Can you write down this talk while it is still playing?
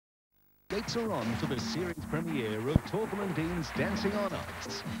Dates are on for the series premiere of Torvill and Dean's Dancing on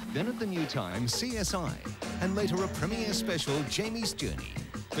Ice. Then at the new time, CSI. And later a premiere special, Jamie's Journey.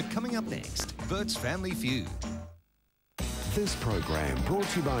 But coming up next, Bert's Family Feud. This program brought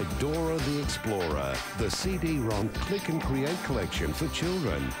to you by Dora the Explorer, the CD-ROM click and create collection for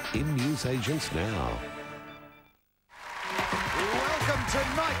children. In newsagents now. Welcome to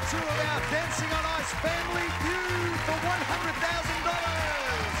night 2 of our Dancing on Ice Family Feud for $100,000.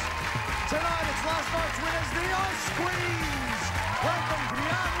 Tonight it's last night's winners, the Ice Queens. Playing from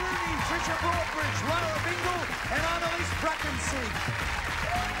Giaan, Rooney, Trisha, Broadbridge, Lara, Bingle and Annalise, Braakensiek.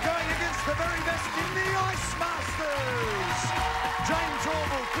 Going against the very best in the Ice Masters. Jayne,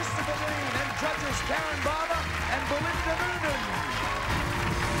 Torvill, and judges Karen, Barber and Belinda, Noonan.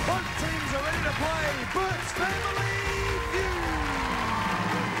 Both teams are ready to play Bert's Family Feud.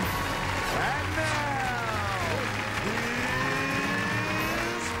 And now,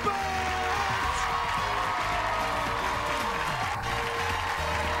 here's Bert!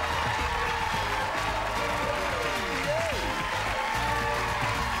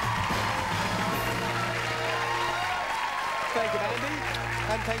 Thank you, Andy,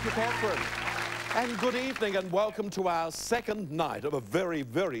 and thank you, Catherine. And good evening and welcome to our second night of a very,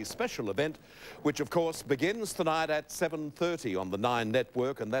 very special event, which of course begins tonight at 7:30 on the 9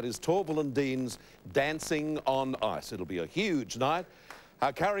 network, and that is Torvill and Dean's Dancing on Ice. It'll be a huge night.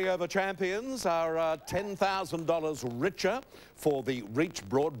 Our carryover champions are $10,000 richer for the Reach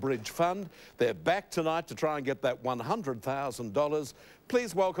Broadbridge Fund. They're back tonight to try and get that $100,000.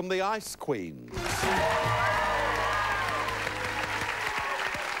 Please welcome the Ice Queens.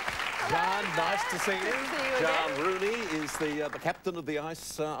 Giaan, nice to see you. Giaan Rooney is the captain of the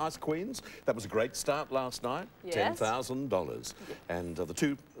Ice Queens. That was a great start last night. Yes. $10,000. And the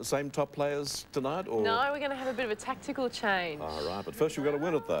two same top players tonight? Or? No, we're going to have a bit of a tactical change. All right, but first you've got to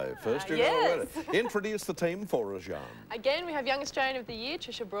win it, though. First you've got to win it. Introduce the team for us, Giaan. Again, we have Young Australian of the Year,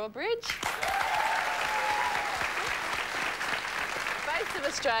 Trisha Broadbridge. Face of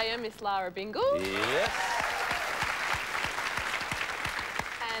Australia, Miss Lara Bingle. Yes.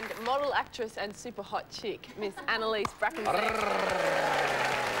 And model, actress and super hot chick, Miss Annalise, Braakensiek.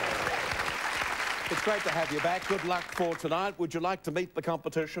 It's great to have you back. Good luck for tonight. Would you like to meet the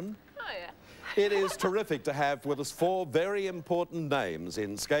competition? Oh, yeah. It is terrific to have with us 4 very important names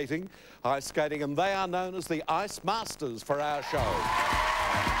in skating, ice skating, and they are known as the Ice Masters for our show.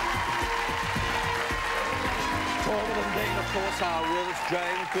 Torvill and Dean, of course, are with us.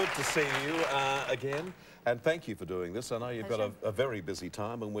 Jayne, good to see you again. And thank you for doing this. I know you've got a very busy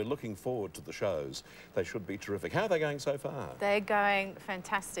time and we're looking forward to the shows. They should be terrific. How are they going so far? They're going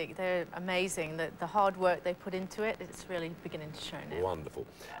fantastic. They're amazing. The hard work they put into it, it's really beginning to show now. Wonderful.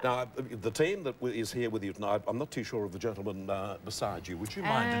 Now, the team that is here with you tonight, I'm not too sure of the gentleman beside you. Would you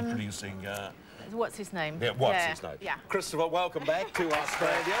mind introducing... what's his name? Yeah, what's his name? Yeah. Christopher, welcome back to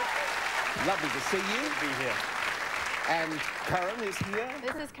Australia. Lovely to see you. Be here. And Karen is here.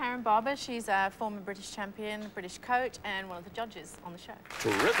 This is Karen Barber. She's a former British champion, British coach, and one of the judges on the show.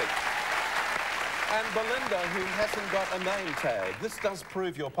 Terrific. And Belinda, who hasn't got a name tag. This does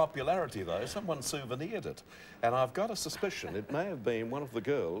prove your popularity, though. Someone souvenired it. And I've got a suspicion it may have been one of the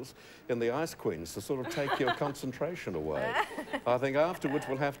girls in the Ice Queens to sort of take your concentration away. I think afterwards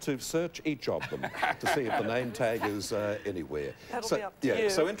we'll have to search each of them to see if the name tag is anywhere. That'll be up to you.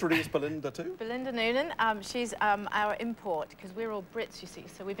 So introduce Belinda too. Belinda Noonan. She's our import, because we're all Brits, you see,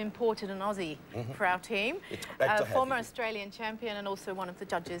 so we've imported an Aussie for our team. It's great to have former you. Australian champion and also one of the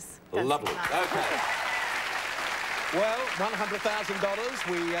judges. Lovely. Okay. Well,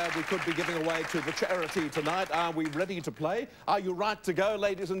 $100,000 we could be giving away to the charity tonight. Are we ready to play? Are you right to go,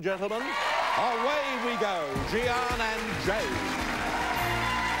 ladies and gentlemen? Away we go, Giaan and Jayne.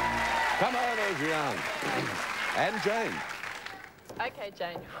 Come on, Giaan. And Jayne. Okay,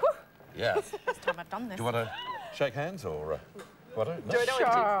 Jayne. Yeah. First time I've done this. Do you want to shake hands or... What? No? Do I know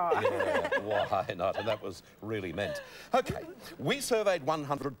what it is? Yeah, why not? And that was really meant. OK, we surveyed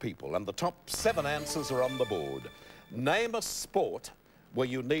 100 people and the top 7 answers are on the board. Name a sport where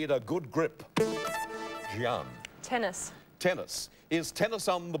you need a good grip. Giaan. Tennis. Tennis. Is tennis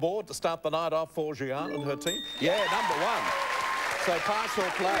on the board to start the night off for Giaan and her team? Yeah, number 1. So pass or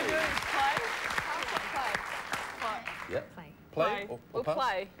play? Play. Yeah. Play. Play? Or pass?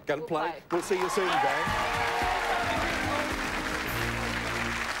 Play. Go and We'll play. play. We'll see you soon, Jayne.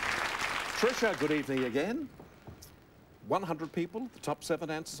 Trisha, good evening again. 100 people, the top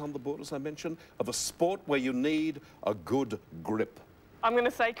 7 answers on the board, as I mentioned, of a sport where you need a good grip. I'm going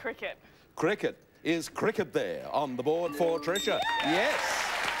to say cricket. Cricket. Is cricket there on the board for Trisha? Yes.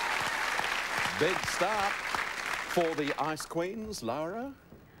 Big start for the Ice Queens. Lara?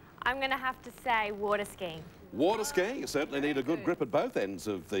 I'm going to have to say water skiing. Water skiing, you certainly need a good grip at both ends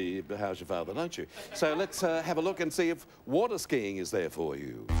of the how's your father, don't you? So let's have a look and see if water skiing is there for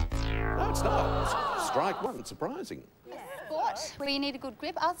you. No, it's not. Strike one, surprising. Sport, where you need a good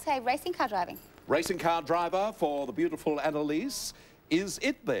grip, I'll say racing car driving. Racing car driver for the beautiful Annalise. Is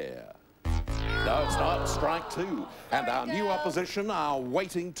it there? No, it's not. Strike two. And our new opposition are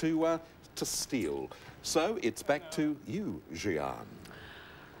waiting to steal. So it's back to you, Giaan.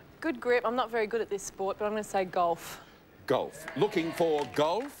 Good grip. I'm not very good at this sport, but I'm going to say golf. Golf. Looking for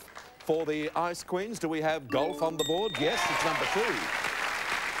golf for the Ice Queens. Do we have golf on the board? Yes, it's number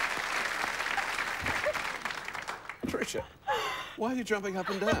 2. Trisha, why are you jumping up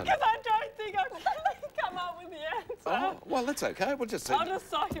and down? Because I don't think I can come up with the answer. Oh, well, that's okay. We'll just... I'm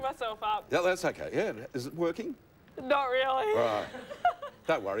just psyching myself up. Yeah, that's okay. Yeah, is it working? Not really. Right.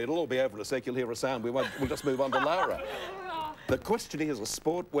 Don't worry, it'll all be over in a sec. You'll hear a sound. We'll just move on to Lara. The question is a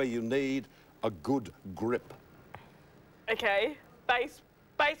sport where you need a good grip. Okay.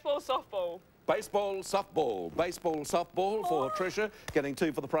 Baseball, softball. Baseball, softball. Baseball, softball for Trisha. Getting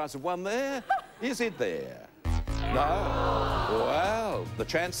 2 for the price of 1 there. Is it there? No. Well, the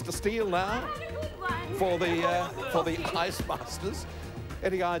chance to steal now for the Ice Masters.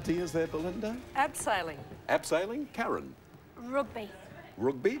 Any ideas there, Belinda? Abseiling. Abseiling? Karen? Rugby.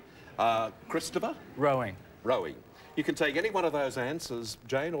 Rugby? Christopher? Rowing. Rowing. You can take any one of those answers,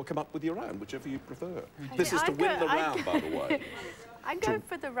 Jayne, or come up with your own, whichever you prefer. This is to win the round, by the way. I'd go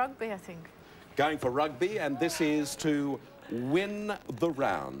for the rugby, I think. Going for rugby, and this is to win the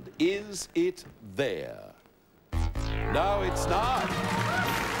round. Is it there? No, it's not.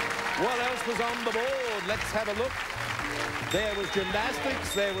 What else was on the board? Let's have a look. There was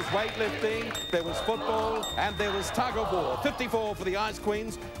gymnastics, there was weightlifting, there was football, and there was tug-of-war. 54 for the Ice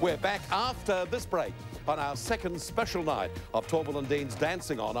Queens. We're back after this break on our second special night of Torvill and Dean's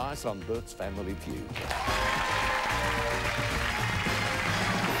Dancing on Ice on Bert's Family Feud.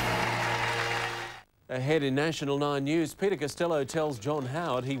 Ahead in National 9 News, Peter Costello tells John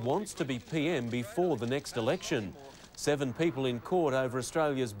Howard he wants to be PM before the next election. 7 people in court over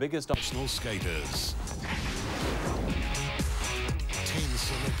Australia's biggest... National skaters. 10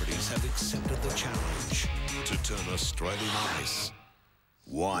 celebrities have accepted the challenge to turn Australian ice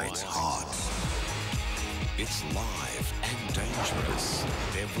white hot. It's live and dangerous.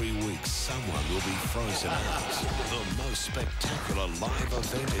 Every week, someone will be frozen out. The most spectacular live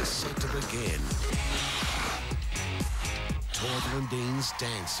event is set to begin. Torvill and Dean's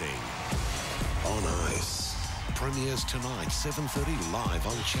Dancing on Ice. Premieres tonight, 7:30 live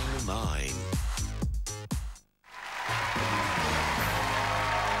on Channel 9.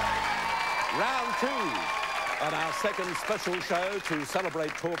 Round 2 on our second special show to celebrate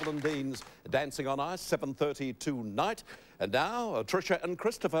Torvill and Dean's Dancing on Ice, 7:30 tonight. And now, Trisha and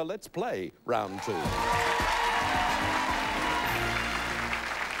Christopher, let's play round 2.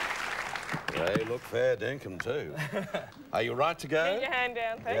 They look fair dinkum too. Are you right to go? Get your hand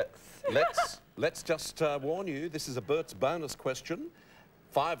down, thanks. Yeah. Let's just warn you, this is a Bert's bonus question.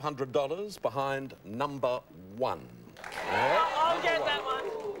 $500 behind number 1. Yeah, I'll get that one.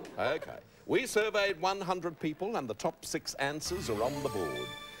 Okay. We surveyed 100 people and the top 6 answers are on the board.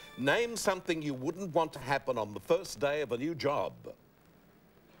 Name something you wouldn't want to happen on the first day of a new job.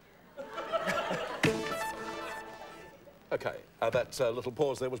 Okay, that little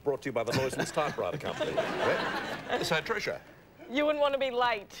pause there was brought to you by the Noiseless Typewriter Company. Right? So, Trisha. You wouldn't want to be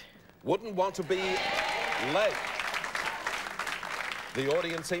late. Wouldn't want to be late. The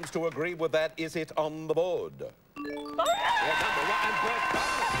audience seems to agree with that. Is it on the board? Oh, yeah. Yeah, number 1, and Bert.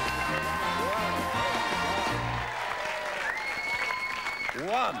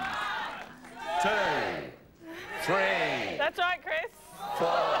 1, 2, 3. That's right, Chris. 4,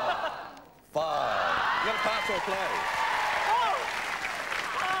 5. You gonna pass or play? Oh.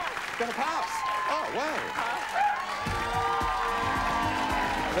 Gonna pass. Oh, wow.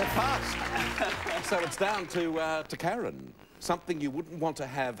 They're passed. So it's down to Karen. Something you wouldn't want to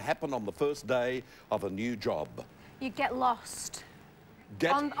have happen on the first day of a new job. You get lost.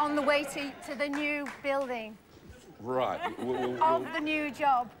 On the way to the new building. Right. Of the new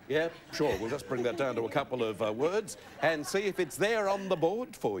job. Yeah, sure. We'll just bring that down to a couple of words and see if it's there on the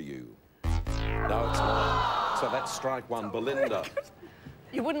board for you. No, it's not. So that's strike 1. Belinda.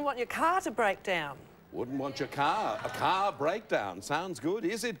 You wouldn't want your car to break down. Wouldn't want your car. A car breakdown. Sounds good.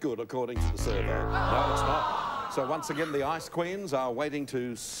 Is it good, according to the survey? No, it's not. So once again, the Ice Queens are waiting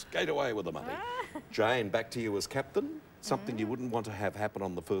to skate away with the money. Jayne, back to you as captain. Something you wouldn't want to have happen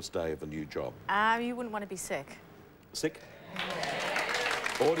on the first day of a new job. You wouldn't want to be sick. Sick?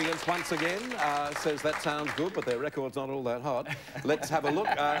 Audience once again says that sounds good, but their record's not all that hot. Let's have a look.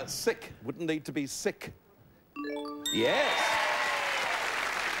 Sick. Wouldn't need to be sick. Yes.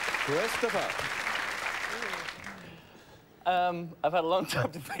 Christopher. I've had a long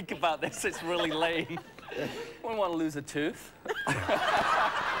time to think about this. It's really lame. I wouldn't want to lose a tooth.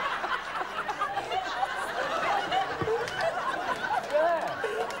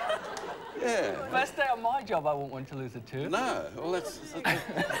 Yeah. First day on my job, I won't want to lose a tooth. No, well,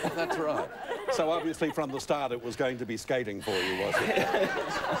 that's right. So obviously from the start it was going to be skating for you, wasn't it?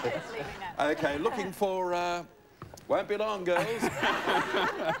 OK, looking for... won't be long, girls.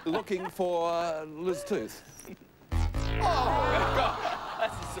 Looking for lose tooth. Oh, God.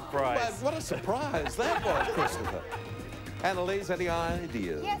 That's a surprise. What a surprise that was, Christopher. Annalise, any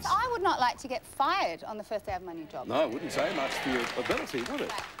ideas? Yes, I would not like to get fired on the first day of my new job. No, it wouldn't say much for your ability, would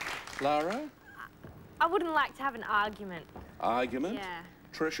it? Lara? I wouldn't like to have an argument. Argument? Yeah.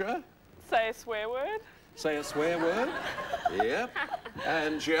 Trisha? Say a swear word. Say a swear word? Yep.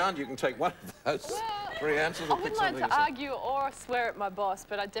 And Giaan, you can take one of those three answers. I wouldn't like to argue or swear at my boss,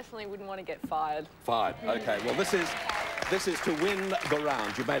 but I definitely wouldn't want to get fired. Fired. OK, well, this is to win the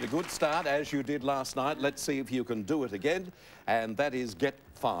round. You made a good start, as you did last night. Let's see if you can do it again. And that is get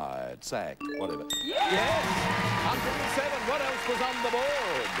fired, sacked, whatever. Yes! 107. What else was on the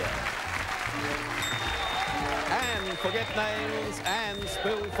board? And forget names and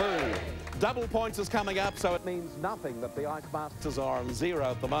spill food. Double points is coming up, so it means nothing that the Ice Masters are on 0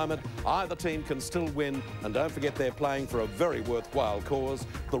 at the moment. Either team can still win, and don't forget they're playing for a very worthwhile cause,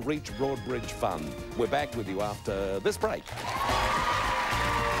 the Reach Broadbridge Fund. We're back with you after this break.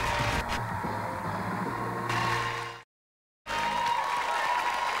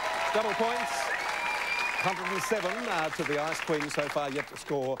 Double points. 107 to the Ice Queen so far, yet to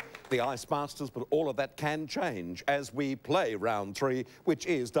score the Ice Masters, but all of that can change as we play round 3, which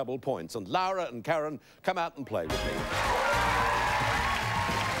is double points. And Lara and Karen, come out and play with me.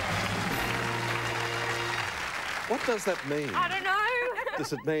 What does that mean? I don't know.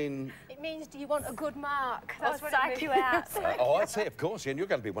 Does it mean... It means, do you want a good mark? I'll psych you out. Oh, I see, of course. And you're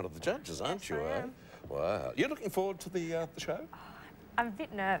going to be one of the judges, aren't you? Wow. You're looking forward to the show? I'm a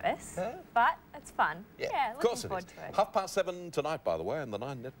bit nervous, but it's fun. Yeah, of course looking it is. forward to it. 7:30 tonight, by the way, on the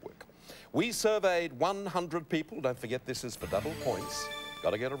 9 Network. We surveyed 100 people. Don't forget, this is for double points. Got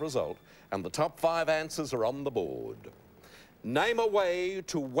to get a result. And the top 5 answers are on the board. Name a way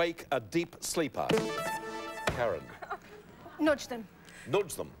to wake a deep sleeper. Karen. Nudge them.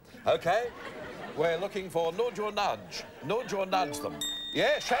 Nudge them. OK. We're looking for nudge or nudge. Nudge or nudge them.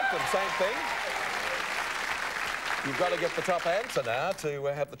 Yeah, shake them, same thing. You've got to get the top answer now to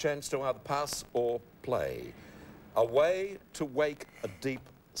have the chance to either pass or play. A way to wake a deep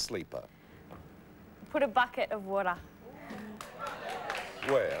sleeper. Put a bucket of water.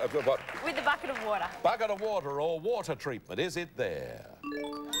 Where? What? With a bucket of water. Bucket of water or water treatment. Is it there?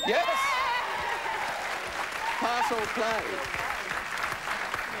 Yes! Pass or play?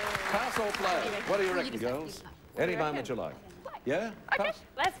 Pass or play? What do you reckon, girls? Any moment you like. Yeah? Okay, Pass?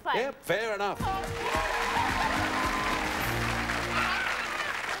 let's play. Yeah, fair enough.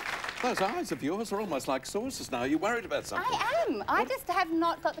 Those eyes of yours are almost like saucers now. Are you worried about something? I am. I just have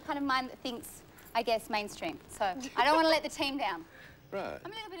not got the kind of mind that thinks, I guess, mainstream. So I don't want to let the team down. Right.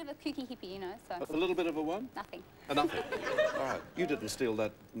 I'm a little bit of a kooky hippie, you know, so... A little bit of a what? Nothing. A nothing. All right. You didn't steal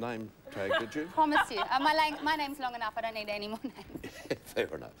that name tag, did you? Promise you. My name's long enough. I don't need any more names. Fair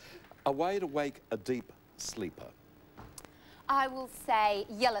enough. A way to wake a deep sleeper. I will say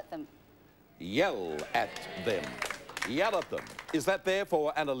yell at them. Yell at them. Yell at them. Is that there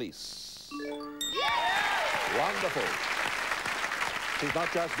for Annalise? Yeah! Wonderful. She's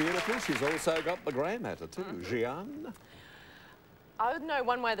not just beautiful, she's also got the grey matter too. Giaan? I would know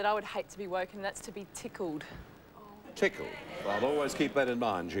one way that I would hate to be woken, and that's to be tickled. Tickled. I'll always keep that in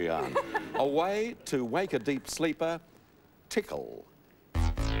mind, Giaan. A way to wake a deep sleeper, tickle.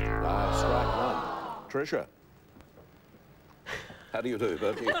 Strike 1. Trisha? How do you do,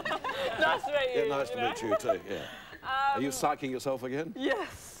 Bert? Nice to meet you. Yeah, nice to meet you too, yeah. Are you psyching yourself again?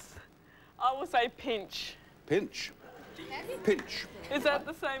 Yes. I will say pinch. Pinch? Pinch. Is that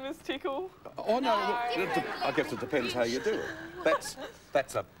the same as tickle? Oh, no, I guess it depends how you do it.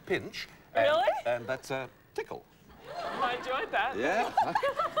 That's a pinch. Really? And that's a tickle. I enjoyed that. Yeah.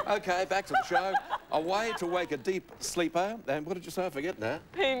 OK, back to the show. A way to wake a deep sleeper. And what did you say? I forget now.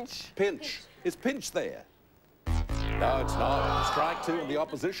 Pinch. Pinch. Is pinch there? No, it's not. Strike 2 in the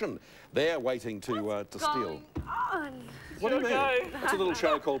opposition. They're waiting to steal. What do you mean? It's a little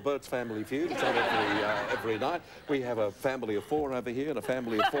show called Bert's Family Feud. It's on every night. We have a family of 4 over here and a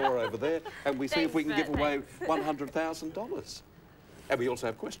family of 4 over there, and we see if we can give away $100,000. And we also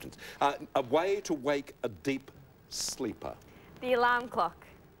have questions. A way to wake a deep sleeper. The alarm clock.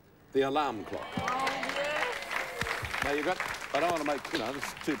 The alarm clock. Oh, yes. Now you've got, I don't want to make, you know, this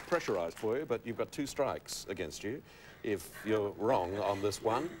is too pressurised for you, but you've got 2 strikes against you. If you're wrong on this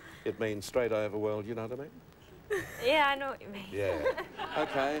one, it means straight over, well, you know what I mean? Yeah, I know what you mean. Yeah.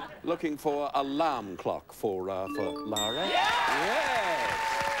 OK, looking for alarm clock for Lara. Yeah! Yes!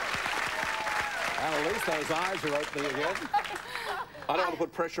 Annalise, those eyes are opening again. I don't want to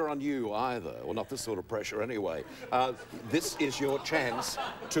put pressure on you either. Well, not this sort of pressure anyway. This is your chance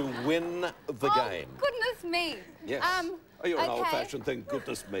to win the game. Goodness me. Yes. Oh, you're an old-fashioned thing,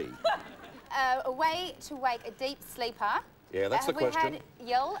 goodness me. A way to wake a deep sleeper. Yeah, that's the question. Have we had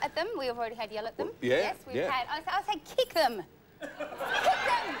yell at them? We've already had yell at them. Yeah, yes, we've had. I say kick them. Kick them.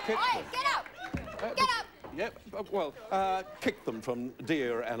 Kick them. Get up. Get up. Yep, well, kick them from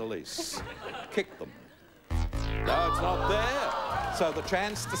dear Annalise. Kick them. No, it's not there. So the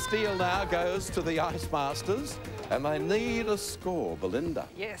chance to steal now goes to the Ice Masters, and they need a score. Belinda.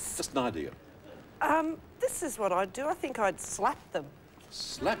 Yes. Just an idea. This is what I'd do. I think I'd slap them.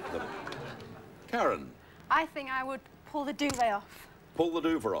 Slap them. Karen. I think I would pull the duvet off. Pull the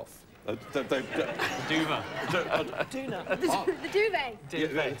duvet off. Duvet. Duna. The duvet.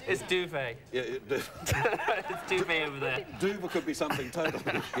 Duvet. It's duvet. Yeah, it's duvet over there. Duvet could be something totally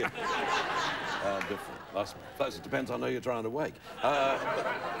different. I suppose it depends on who you're trying to wake.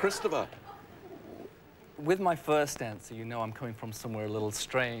 Christopher. With my first answer, you know I'm coming from somewhere a little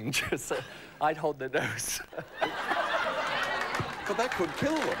strange, so I'd hold their nose. But that could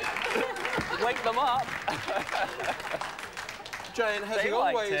kill them. Wake them up. Jayne, has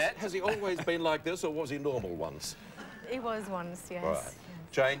he always been like this, or was he normal once? He was once, yes. Right.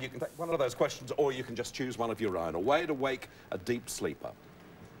 Jayne, you can take one of those questions, or you can just choose one of your own. A way to wake a deep sleeper.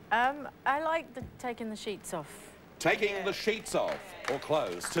 I like taking the sheets off. Taking the sheets off, or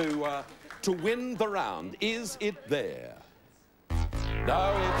clothes, to win the round. Is it there?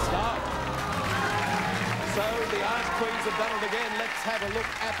 No, it's not. So the Ice Queens have done it again. Let's have a look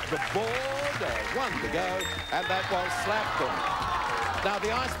at the board. 1 to go, and that was slap them. Now,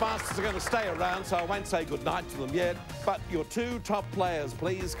 the Ice Masters are going to stay around, so I won't say goodnight to them yet, but your 2 top players,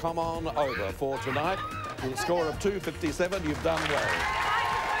 please come on over for tonight. With a score of 257, you've done well.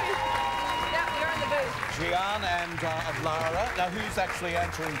 Giaan and Lara. Now, who's actually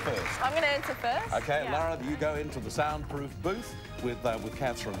answering first? I'm going to answer first. OK, yeah. Lara, you go into the soundproof booth with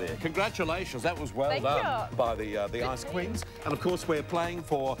Catherine there. Congratulations, that was well Thank done you. by the Ice Queens. And, of course, we're playing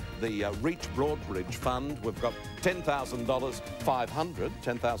for the Reach Broadbridge Fund. We've got $10,000,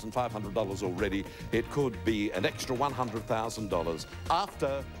 $10,500 already. It could be an extra $100,000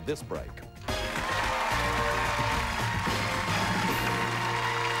 after this break.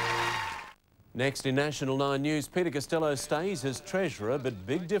 Next in National 9 News, Peter Costello stays as treasurer, but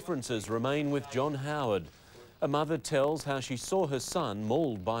big differences remain with John Howard. A mother tells how she saw her son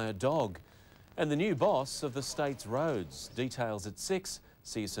mauled by a dog. And the new boss of the state's roads. Details at 6.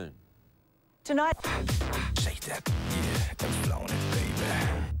 See you soon. Tonight. Shake that, yeah, and flown it, baby.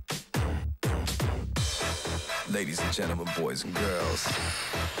 Ladies and gentlemen, boys and girls,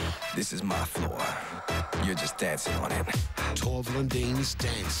 this is my floor. You're just dancing on it. Torvill and Dean's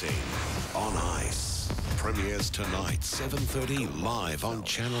Dancing on Ice. Premieres tonight, 7:30, live on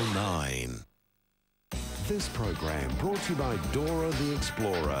Channel 9. This program brought to you by Dora the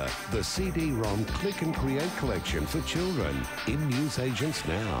Explorer, the CD-ROM click and create collection for children. In newsagents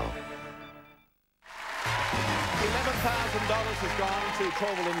now. $11,000 has gone to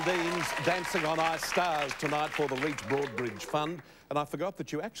Torvill and Dean's Dancing on Ice Stars tonight for the Reach Broadbridge Fund. And I forgot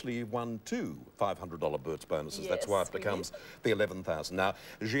that you actually won 2 $500 Bert's bonuses. Yes, that's why it becomes the $11,000. Now,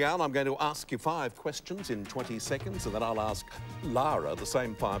 Giaan, I'm going to ask you 5 questions in 20 seconds, and then I'll ask Lara the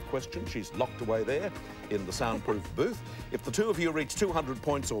same 5 questions. She's locked away there in the soundproof booth. If the 2 of you reach 200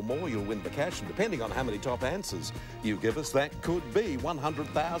 points or more, you'll win the cash. And depending on how many top answers you give us, that could be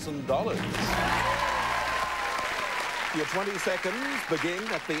 $100,000. Your 20 seconds begin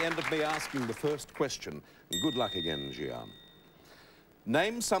at the end of me asking the first question. And good luck again, Giaan.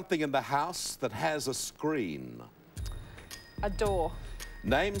 Name something in the house that has a screen. A door.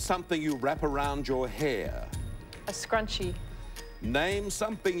 Name something you wrap around your hair. A scrunchie. Name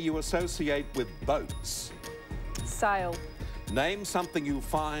something you associate with boats. Sail. Name something you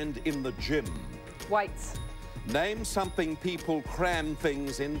find in the gym. Weights. Name something people cram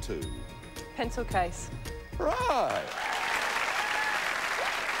things into. Pencil case. Right.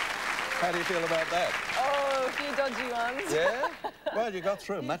 How do you feel about that? Oh, a few dodgy ones. Yeah? Well, you got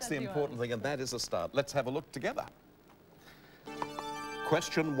through them. That's the important thing, and that is a start. Let's have a look together.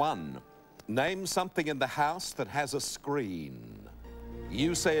 Question 1. Name something in the house that has a screen.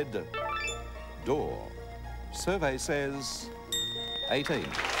 You said door. Survey says 18.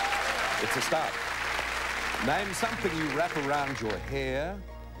 It's a start. Name something you wrap around your hair.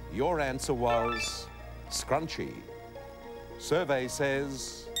 Your answer was scrunchie. Survey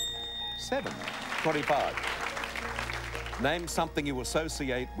says 7. 25. Name something you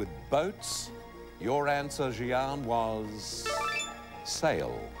associate with boats. Your answer, Giaan, was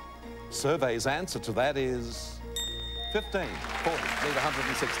sail. Survey's answer to that is 15. 40. Need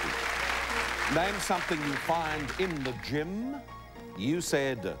 160. Name something you find in the gym. You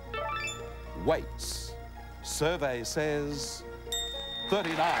said weights. Survey says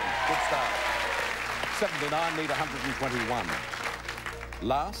 39. Good start. 79. Need 121.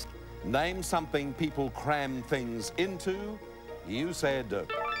 Last. Name something people cram things into. You said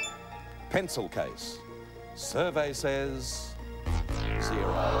pencil case. Survey says 0.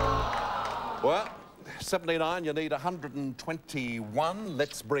 Well, 79, you need 121.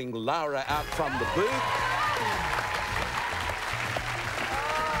 Let's bring Lara out from the booth.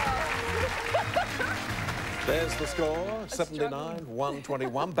 There's the score, 79,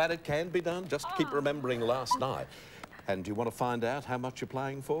 121. But it can be done. Just keep remembering last night. And do you want to find out how much you're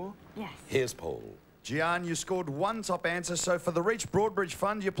playing for? Yes. Here's Paul. Giaan, you scored one top answer, so for the Reach Broadbridge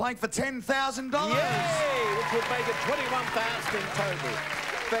Fund, you're playing for $10,000. Yay! Which would make it 21,000 in total.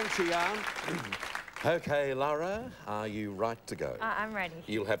 Thanks, Giaan. Okay, Lara, are you right to go? I'm ready.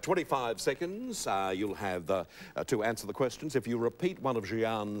 You'll have 25 seconds. You'll have to answer the questions. If you repeat one of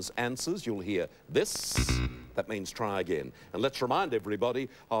Giaan's answers, you'll hear this. That means try again. And let's remind everybody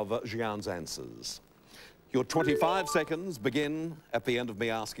of Giaan's answers. Your 25 seconds begin at the end of me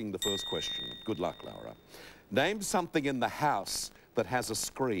asking the first question. Good luck, Lara. Name something in the house that has a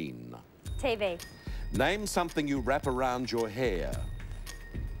screen. TV. Name something you wrap around your hair.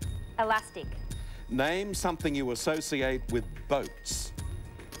 Elastic. Name something you associate with boats.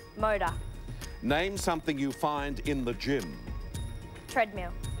 Motor. Name something you find in the gym.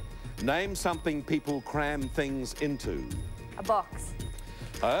 Treadmill. Name something people cram things into. A box.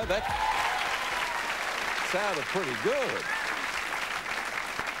 That sounded pretty good.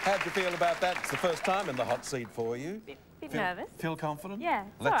 How'd you feel about that? It's the first time in the hot seat for you. Bit nervous. Feel confident? Yeah,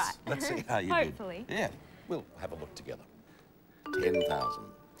 it's all right. Let's see how you Hopefully. do. Yeah, we'll have a look together. 10,000.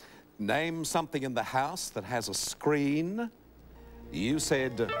 Name something in the house that has a screen. You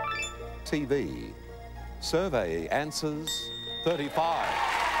said TV. Survey answers 35.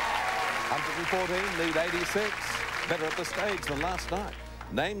 114, need 86. Better at the stage than last night.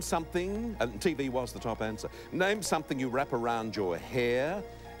 Name something, and TV was the top answer. Name something you wrap around your hair.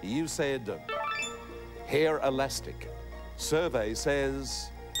 You said hair elastic. Survey says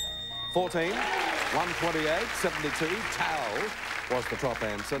 14, 128, 72. Towel was the top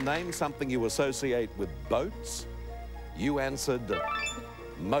answer. Name something you associate with boats. You answered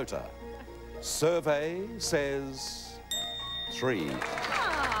motor. Survey says 3.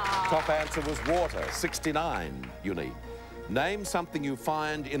 Top answer was water. 69 you need. Name something you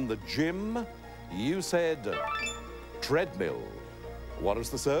find in the gym. You said treadmill. What does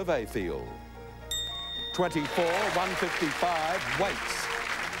the survey feel? 24, 155. Weights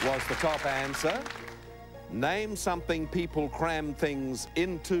was the top answer. Name something people cram things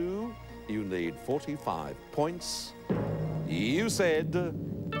into. You need 45 points. You said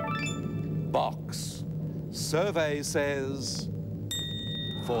box. Survey says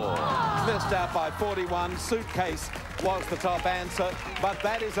 4. Missed out by 41. Suitcase was the top answer, but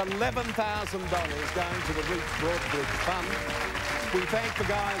that is $11,000 going to the Reach Broadbridge Fund. We thank the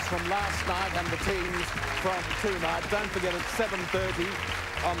guys from last night and the teams from tonight. Don't forget at 7:30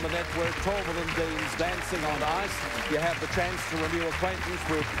 on the network, Torvill and Dean's Dancing on Ice. You have the chance to renew acquaintance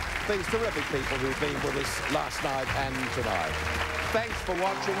with these terrific people who've been with us last night and tonight. Thanks for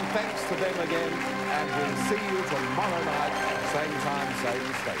watching. Thanks to them again. And we'll see you tomorrow night, same time, same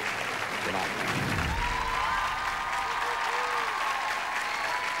station. Good night.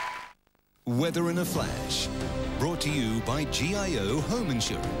 Weather in a Flash. Brought to you by GIO Home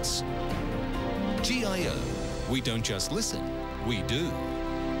Insurance. GIO. We don't just listen, we do.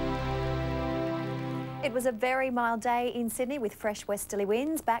 It was a very mild day in Sydney with fresh westerly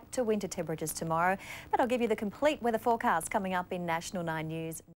winds, back to winter temperatures tomorrow. But I'll give you the complete weather forecast coming up in National 9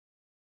 News.